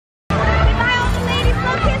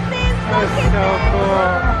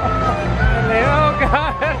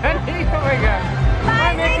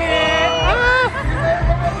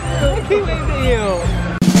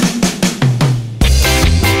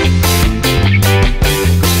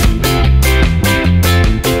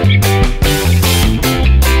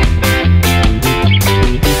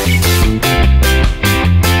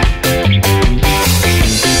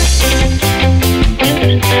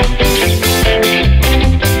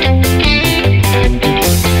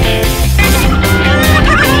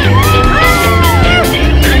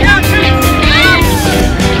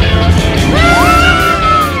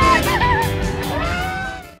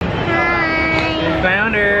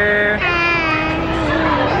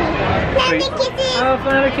sweet. Oh,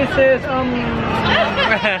 Flounder kisses.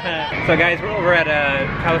 So guys, we're over at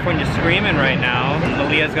California Screamin' right now.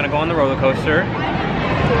 Malia's gonna go on the roller coaster.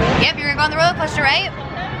 Yep, you're gonna go on the roller coaster, right?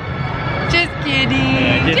 Just kidding.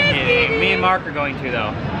 Yeah, just kidding. Me and Mark are going to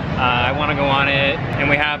though. I want to go on it, and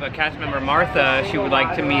we have a cast member, Martha. She would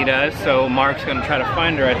like to meet us, so Mark's gonna try to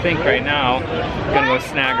find her, I think, right now. Gonna go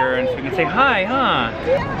snag her, and so we can say hi, huh?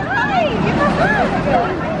 Hi!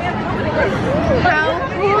 How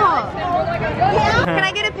cool! Can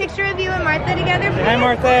I get a picture of you and Martha together, please? Hi,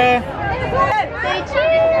 Martha. Say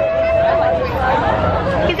cheese!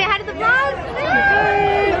 Can you say hi to the vlog?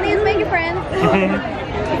 Please make your friends.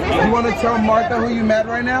 You want to tell Martha who you met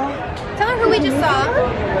right now? Tell her who we just saw.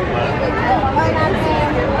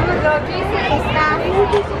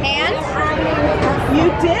 And?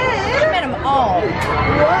 You did? We met them all.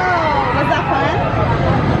 Whoa, was that fun?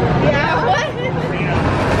 Yeah. What?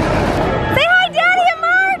 Say hi, Daddy and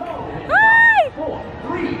Mark! Hi! 4,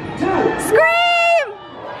 3, 2. Scream!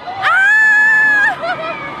 Ah!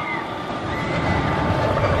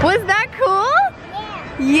 Was that cool?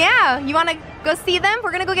 Yeah. You want to go see them?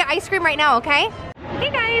 We're gonna go get ice cream right now, okay? Hey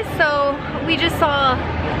guys, so we just saw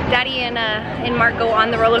Daddy and Mark go on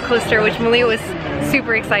the roller coaster, which Malia was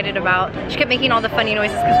super excited about. She kept making all the funny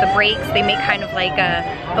noises because the brakes, they make kind of like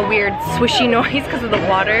a weird swishy noise because of the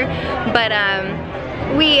water. But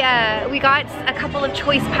we got a couple of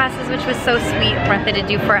choice passes, which was so sweet for Martha to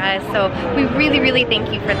do for us. So we really, really thank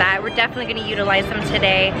you for that. We're definitely going to utilize them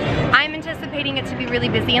today. I'm anticipating it to be really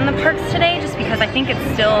busy in the parks today, just because I think it's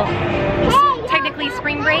still technically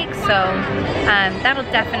spring break, so that'll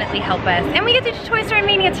definitely help us. And we get to do Toy Story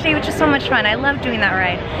Mania today, which is so much fun. I love doing that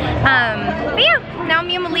ride. But yeah, now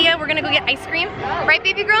me and Malia, we're gonna go get ice cream. Right,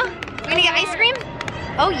 baby girl? We're gonna get ice cream?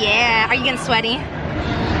 Oh yeah. Are you getting sweaty?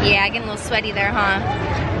 Yeah, getting a little sweaty there, huh?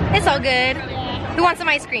 It's all good. Who wants some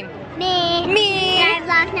ice cream? Me. Me. Can I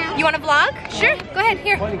vlog now? You want to vlog? Sure. Go ahead.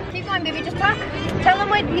 Here. Keep going, baby. Just talk. Tell them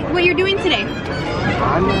what you're doing today.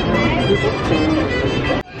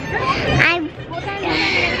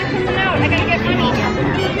 I gotta get money.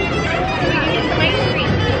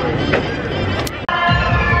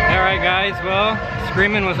 Alright guys, well,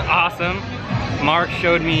 Screamin' was awesome. Mark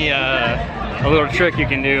showed me a little trick you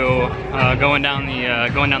can do going down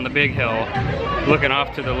the big hill, looking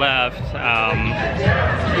off to the left.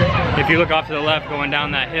 If you look off to the left going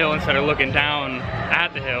down that hill instead of looking down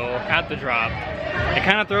at the hill, at the drop, it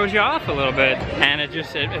kind of throws you off a little bit, and it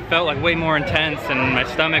felt like way more intense, and my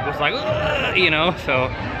stomach was like, you know, so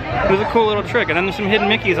it was a cool little trick. And then there's some hidden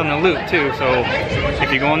Mickeys on the loop too, so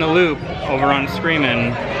if you go on the loop over on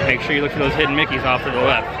Screamin', make sure you look for those hidden Mickeys off to the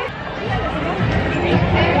left.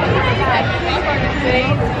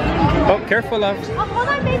 Oh, careful, love. Oh, hold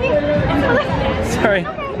on, baby. Sorry.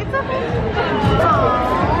 Okay, it's okay.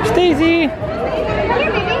 Stacy.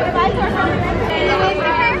 Here, baby.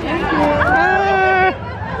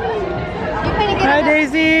 Hi,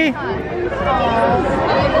 Daisy. Go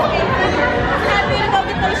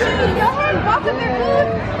ahead, walk with her, boo.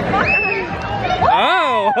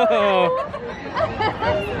 Oh.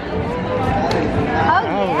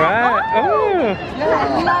 All right. Oh. I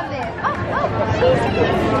love it.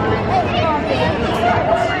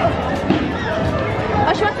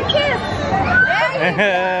 Oh, she wants a kiss.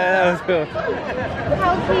 That was cool.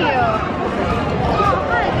 How cute.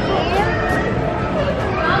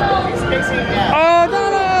 Oh,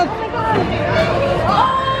 Donald!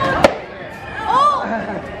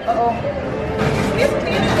 Oh!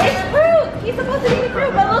 It's fruit! He's supposed to be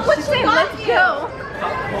fruit, but look what she's saying. Let's go!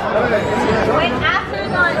 When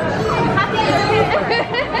after's on happy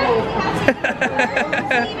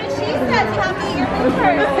even she says happy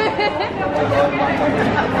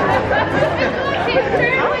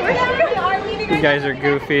You guys are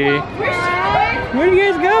goofy. Where are you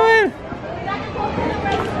guys going?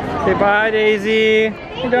 Say bye, Daisy.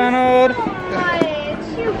 Hey, Donald. It's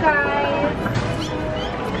you guys.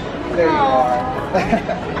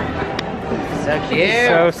 So cute.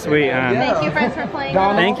 So sweet, huh? Thank you, friends, for playing.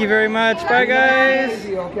 Thank you very much. Bye, guys.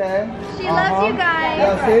 Okay. She loves you guys.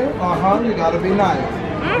 That's it. You gotta be nice.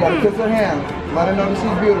 You gotta kiss her hand. Let her know that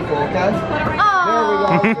she's beautiful, okay?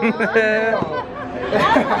 Aww. There we go.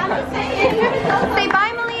 Say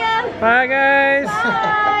bye, Malia. Bye, guys.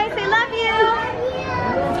 Bye. Say love you.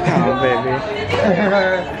 Oh, baby.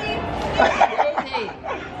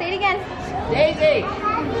 Say it again. Daisy.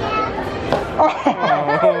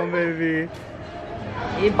 Oh, baby.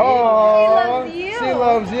 Oh, She loves you. she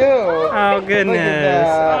loves you. Oh, goodness.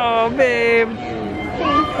 Oh, babe.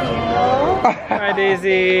 Thank you. Bye,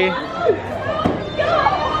 Daisy.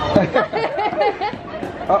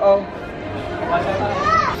 Uh-oh.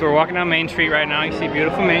 So we're walking down Main Street right now. You see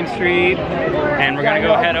beautiful Main Street. And we're gonna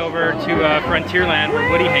go head over to Frontierland where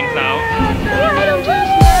Woody hangs out.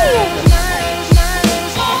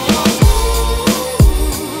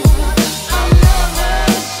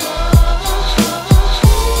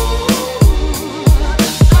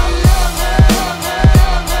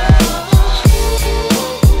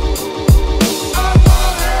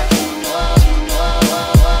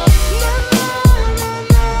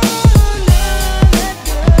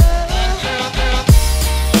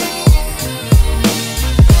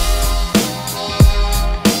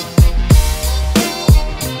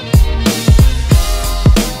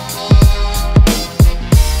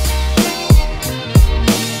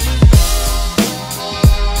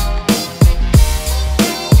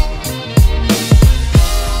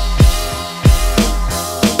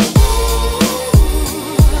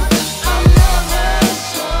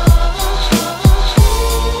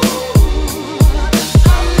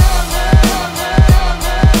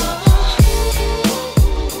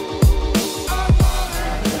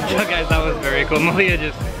 Malia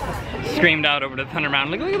just screamed out over the Thunder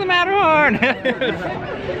Mountain, like, look at the Matterhorn!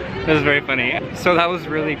 It was very funny. So that was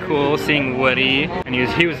really cool seeing Woody, and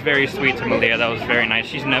he was very sweet to Malia. That was very nice.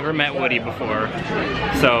 She's never met Woody before,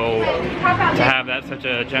 so to have that such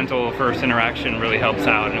a gentle first interaction really helps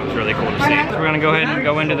out, and it was really cool to see. So we're gonna go ahead and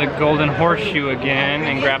go into the Golden Horseshoe again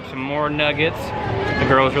and grab some more nuggets. The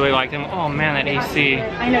girls really liked them. Oh man, that AC.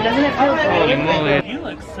 I know, doesn't it feel Holy moly. You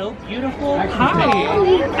look so beautiful.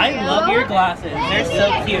 Hi. I love your glasses. They're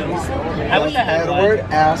so cute. I wish I had Edward,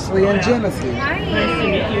 one. Ashley, and Genesee. Nice to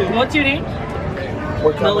meet you. What's your name?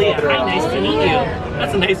 We're coming Malia. over there. Hi, nice to meet you.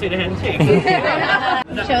 That's a nice way to handshake. That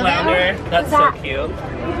flounder. That's so cute.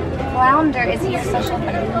 Flounder, is he your social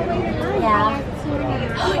buddy? Yeah.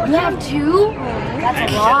 You have two?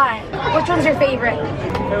 That's a lot. Which one's your favorite?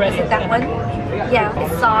 Is it that one? Yeah,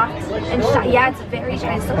 it's soft and shiny. Yeah, it's very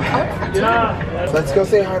shiny. It's so colorful too. Let's go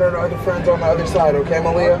say hi to our other friends on the other side, okay,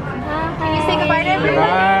 Malia? Can you say goodbye to everyone?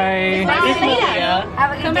 Bye. Nice to meet you. Yeah.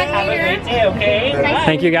 Have a good day. Have a great day, okay?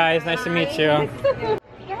 Thank you guys, nice to meet you.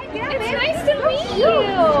 It's nice to meet you.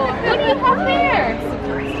 What do you have there?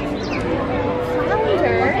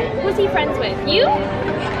 Flounder. Who's he friends with? You?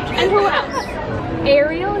 And who else?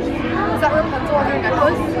 Ariel? Yeah. Is that Rapunzel on your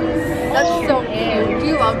necklace? That's so cute. Do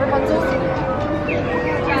you love Rapunzel?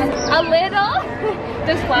 A little?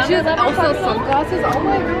 Does Flounder love Also Rapunzel? sunglasses. Oh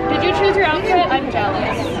my god. Did you choose your outfit? I'm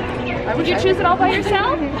jealous. Did you choose it all by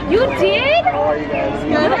yourself? You did? How are you guys?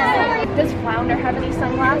 Good. Does Flounder have any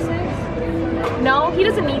sunglasses? No, he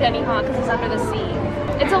doesn't need any, huh? Because he's under the sea.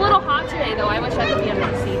 It's a little hot today, though. I wish I could be under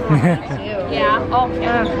the sea. Yeah.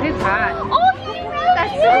 Okay. It's hot. Oh, he really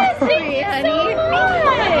That's is. so Thank sweet, you honey. so much.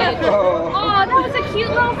 Oh, that was a cute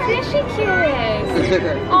little fishy kiss.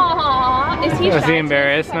 Aw, is he Was shy he too?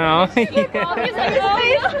 embarrassed now? Oh, he's like, oh.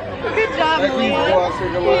 Good job, Yeah.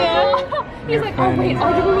 He's like, oh wait, I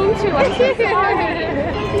didn't mean to. I'm so sorry.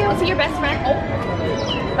 Is he your best friend? Oh.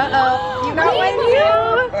 Uh-oh. You not like you?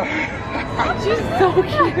 She's so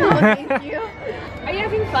cute. Thank you. Are you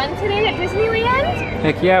having fun today at Disneyland?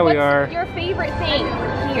 Heck yeah, we What's are. your favorite thing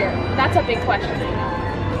here? That's a big question.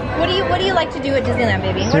 What do you like to do at Disneyland,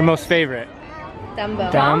 baby? Your most favorite? Dumbo.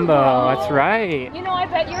 Dumbo, that's right. You know, I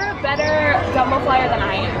bet you're a better Dumbo flyer than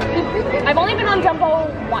I am. I've only been on Dumbo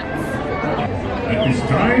once. At this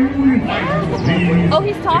time, we invite the Oh,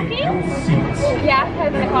 he's talking? Yeah,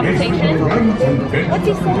 having a conversation. What's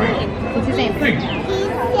he saying? What's his name? He's saying,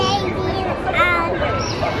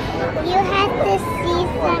 you have to see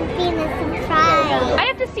something, a surprise. I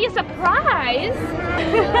have to see a surprise.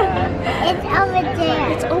 It's over there.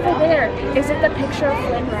 It's over there. Is it the picture of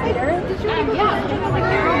Flynn Rider?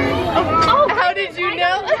 Yeah. Oh, How did you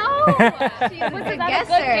know? She was a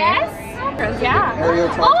guesser. Yeah. Ariel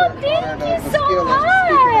Oh, tried to thank find you the so skill of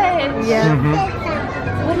much.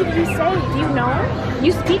 Yeah. What did he say? Do you know?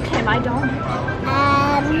 You speak him. I don't.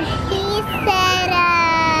 He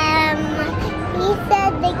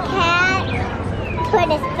said the cat put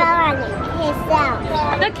a spell on himself.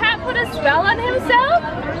 The cat put a spell on himself?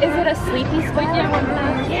 Is it a sleepy spell?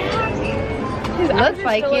 Yeah. His eyes Looks are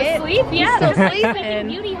like still it. asleep. Yeah, He's still they're sleeping. sleeping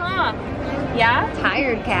beauty, huh? Yeah?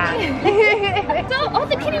 Tired cat. Oh,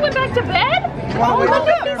 the kitty went back to bed? Wow, we got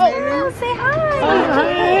look. pictures, Oh, say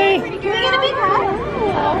hi. Can we get a big hug?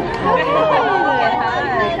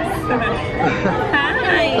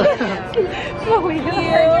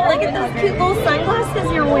 Look at those cute little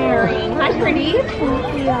sunglasses you're wearing. Hi, pretty.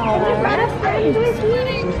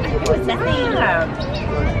 What's that?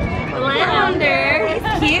 Flounder. It's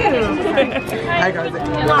cute. Hi guys. Oh,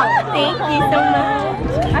 thank you so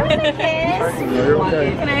much. I want a kiss. You're okay.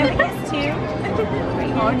 Can I have a kiss too?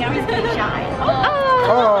 Oh, now he's being shy.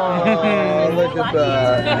 Oh, look at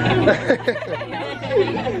that.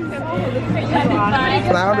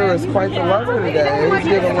 Flounder is quite the lover today. He's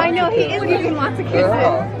giving I know, he lots is of giving lots of kisses.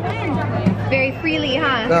 Yeah. Very freely, huh?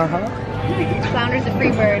 Uh-huh. Flounder's a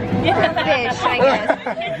free bird. Or fish, I guess.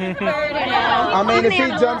 I mean, if he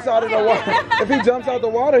jumps out of the water, the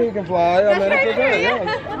water, he can fly. I mean, it's a bird, yeah.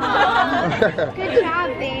 Good job,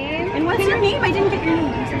 babe. And what's your name? I didn't get your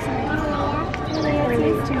name. I'm so sorry.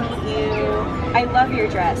 Nice to meet you. I love your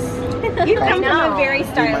dress. You come from a very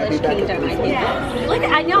stylish kingdom, I think. Yeah. Look,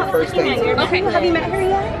 I know. First thing. Okay. Have you met her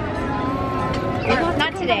yet?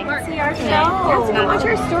 Not today. See our show. What's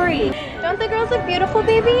your story? Don't the girls look beautiful,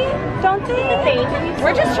 baby? Don't they?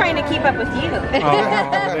 We're just trying to keep up with you.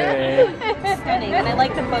 Stunning. And I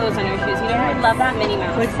like the bows on your shoes. You know, I love that Minnie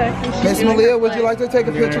Mouse. Miss Malia, would you like to take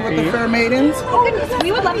a picture with the fair maidens? Oh, goodness.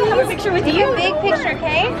 We would love to have a picture with you. Big picture,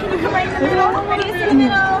 okay? Come right in the middle. Right in the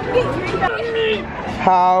middle.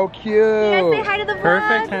 How cute. Say hi to the vlog.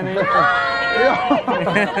 Perfect, honey.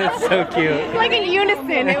 It's so cute. Like in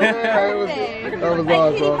unison. It was Yeah, perfect. that was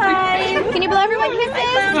awesome. Can you blow everyone kisses?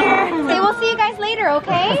 Say we'll see you guys later,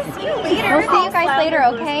 okay? See you later. We'll see you guys later,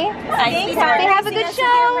 okay? Thanks. Say have a good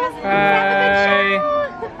show. Bye.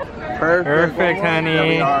 Perfect, honey. There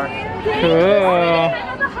we are. Cool.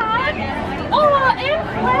 Oh, and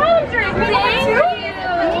Flounder, thank you.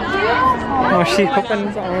 Oh, she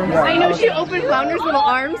opens arms. I know she opened Flounder's little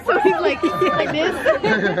arms, so he's like this.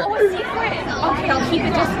 Oh, a secret. Okay, I'll keep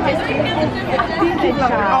it just this way. Good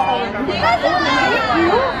job.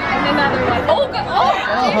 And another one. Oh, good.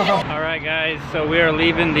 Oh. All right, guys, so we are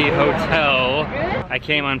leaving the hotel. I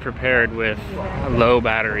came unprepared with a low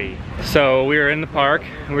battery. So we were in the park,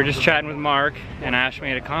 we were just chatting with Mark, and Ash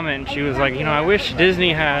made a comment, and she was like, you know, I wish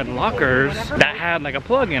Disney had lockers that had like a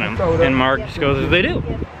plug in them. And Mark just goes, they do.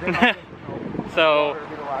 So,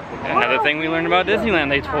 another thing we learned about Disneyland,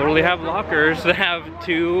 they totally have lockers that have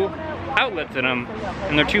 2 outlets in them,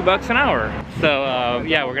 and they're $2 an hour. So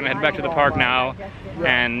yeah, we're gonna head back to the park now,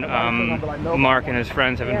 and Mark and his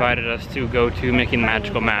friends have invited us to go to Mickey and the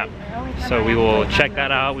Magical Map. So we will check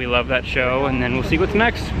that out, we love that show, and then we'll see what's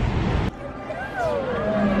next.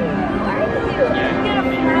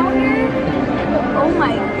 Oh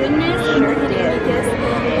my goodness. Sure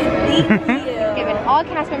Thank you. Giving all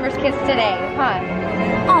cast members kiss today, huh?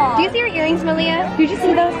 Aww. Do you see her earrings, Malia? Did you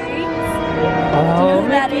see those? Do you know who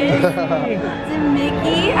that is? It's a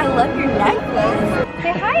Mickey. I love your necklace.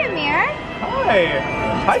 Say hi, Amir. Hi.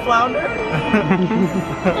 Hi, Flounder.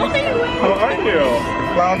 How are you?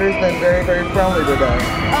 Flounder's been very, very friendly today.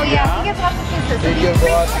 Oh yeah, he gives lots of kisses. He gives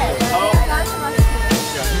lots of kisses.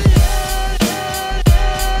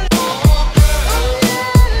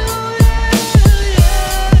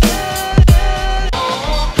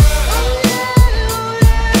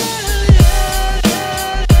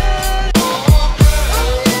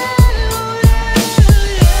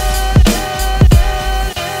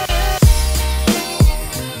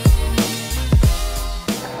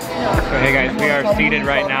 Hey guys, we are seated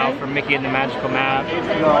right now for Mickey and the Magical Map,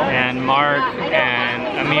 and Mark and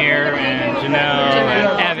Amir and Janelle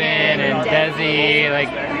and Evan and Desi,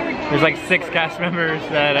 like there's like 6 cast members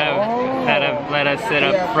that have let us sit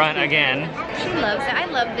up front again. She loves it. I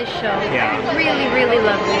love this show. Yeah. Really, really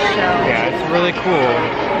love this show. Yeah, it's really cool.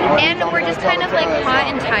 And we're just kind of like hot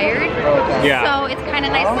and tired. Yeah. So it's kind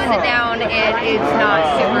of nice to sit down and it's not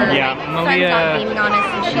super. Yeah, like, sun's not beaming on us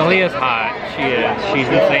and shit. Malia's hot. She is. She's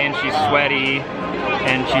been saying she's sweaty,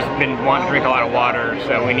 and she's been wanting to drink a lot of water,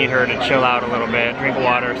 so we need her to chill out a little bit, drink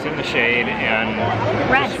water, sit in the shade, and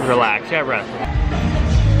Rest. just relax. Yeah, rest.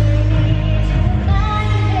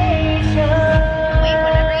 Wait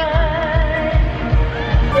whenever you want.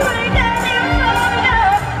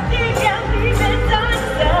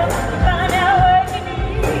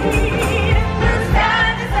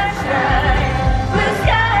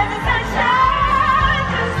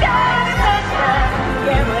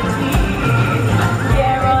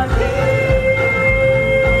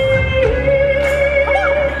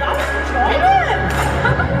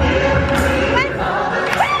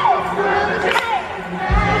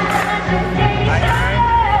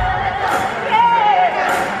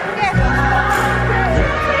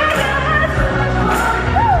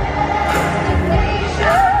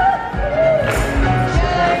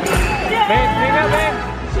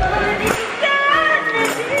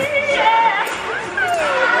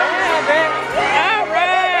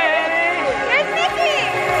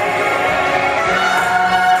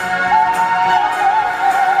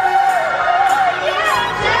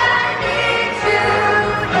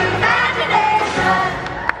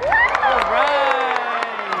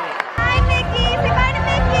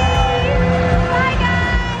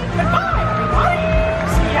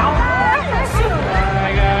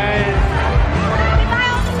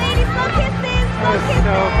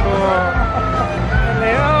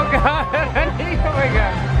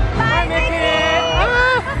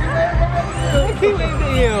 He waved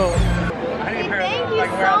at you. Thank you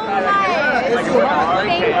so much. It's too hot.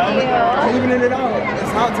 Thank you. I'm evening it out.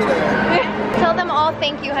 It's hot today. Tell them all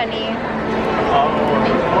thank you, honey. Oh,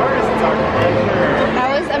 of course, it's our pleasure. That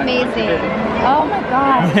was amazing. Oh my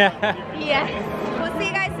God. Yeah. Yes. We'll see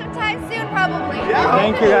you guys sometime soon, probably.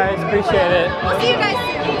 Thank you guys. Appreciate it. We'll see you guys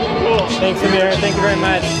soon. Thanks, Amir. Thank you very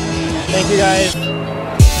much. Thank you guys.